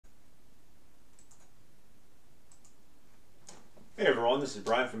Hey everyone, this is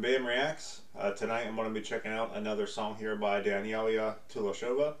Brian from BAM Reacts. Tonight I'm going to be checking out another song here by Daneliya,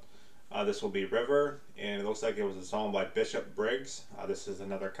 TULESHOVA. This will be River, and it looks like it was a song by Briggs. This is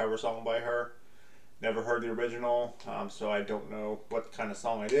another cover song by her. Never heard the original, so I don't know what kind of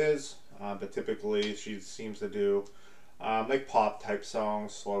song it is, but typically she seems to do like pop type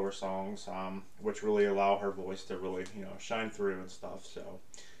songs, slower songs, which really allow her voice to really, shine through and stuff. So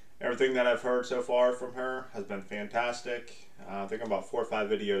everything that I've heard so far from her has been fantastic. I think I'm about 4 or 5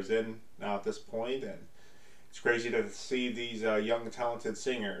 videos in now at this point, and it's crazy to see these young talented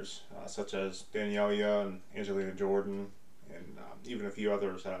singers such as Daneliya and Angelina Jordan, and even a few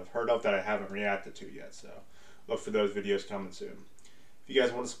others that I've heard of that I haven't reacted to yet. So look for those videos coming soon. If you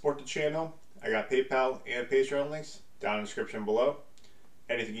guys want to support the channel, I got PayPal and Patreon links down in the description below.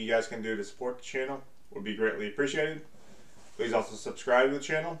 Anything you guys can do to support the channel would be greatly appreciated. Please also subscribe to the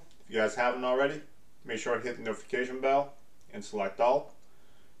channel if you guys haven't already. Make sure to hit the notification bell and select all.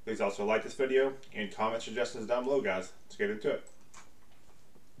 Please also like this video and comment suggestions down below, guys. Let's get into it.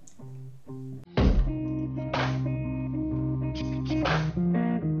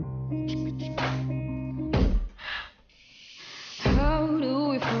 How do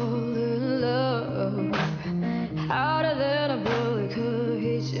we fall in love? Harder than a bullet could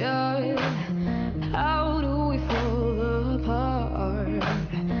hit you. How do we fall apart?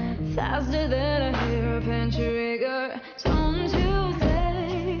 Faster than a hairpin trigger. Don't you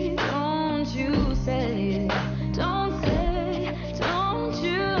say, don't you say, don't say, don't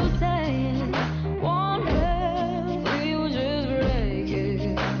you say it. One breath, we will just break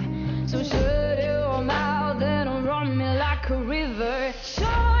it. So shut your mouth and run me like a river.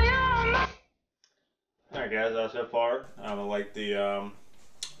 Show your mouth. Alright guys, so far I like the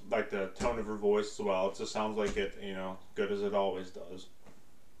tone of her voice as well. It just sounds like it, good as it always does.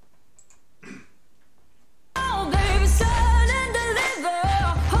 Oh, baby, son and deliver.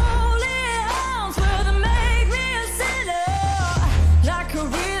 Holy arms will to make me a sinner. Like a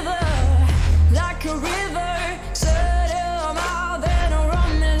river, like a river. Shut your mouth and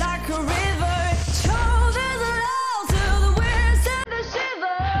run me like a river. Shoulders low to the winds and the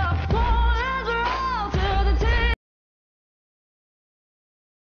shiver. Waters roll to the tears.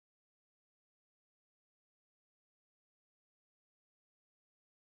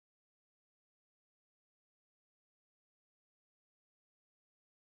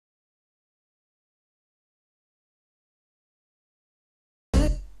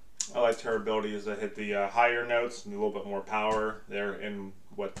 I liked her ability to hit the higher notes and a little bit more power there in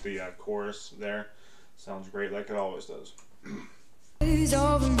what the chorus there. Sounds great like it always does. Days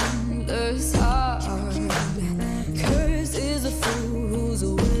of another's heart. Cursed is the fool who's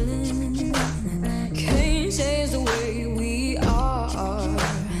willing. Can't change the way we are.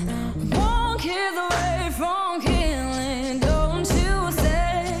 Won't keep away from killing. Don't you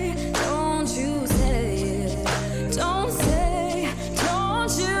say, don't you say it. Don't say,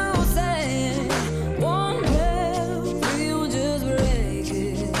 don't you say it. One breath, we'll just break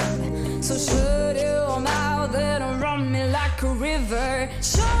it. So shut your mouth and run me like a river.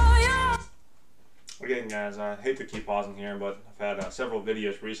 Show your. Again, guys, I hate to keep pausing here, but I've had several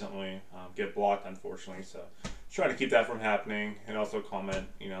videos recently get blocked, unfortunately. So trying to keep that from happening, and also comment,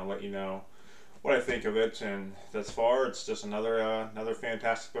 let you know what I think of it. And thus far, it's just another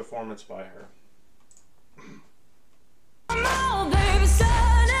fantastic performance by her. Come on, baby, son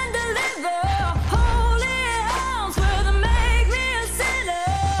and deliver. Holy arms will to make me a sinner.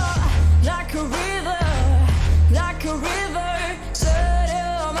 Like a river, like a river. Shut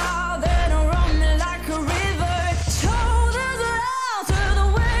your mouth and run me like a river. Shoulders low to the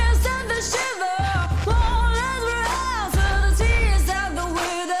winds and the shiver. Waters roll to the tears and the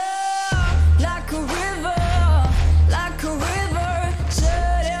wither. Like a river, like a river.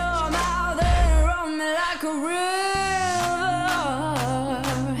 Shut your mouth and run me like a river.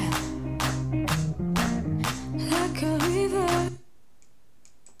 Like a river,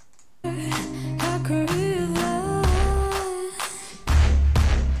 like a river.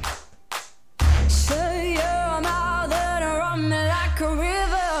 Shut your mouth and run me like a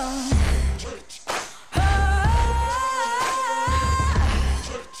river.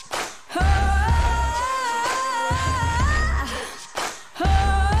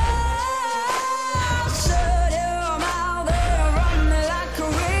 Shut your mouth and run me like a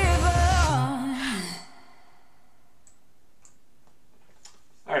river.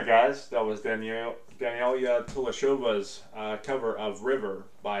 Alright guys, that was Daneliya TULESHOVA'S cover of River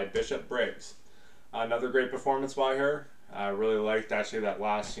by Briggs. Another great performance by her. I really liked actually that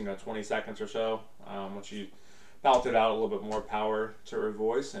last 20 seconds or so when she belted out a little bit more power to her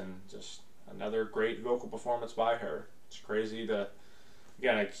voice, and just another great vocal performance by her. It's crazy to,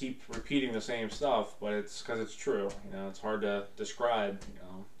 again, I keep repeating the same stuff, but it's because it's true. You know, it's hard to describe, you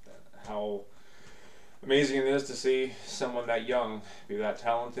know, how amazing it is to see someone that young be that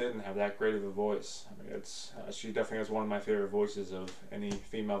talented and have that great of a voice. I mean, it's she definitely has one of my favorite voices of any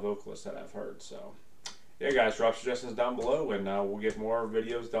female vocalist that I've heard. So, yeah, guys, drop suggestions down below, and we'll get more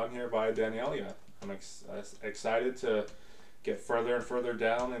videos done here by Daneliya. I'm excited to get further and further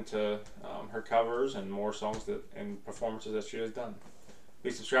down into her covers and more songs that and performances that she has done.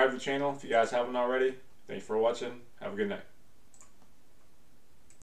 Please subscribe to the channel if you guys haven't already. Thank you for watching. Have a good night.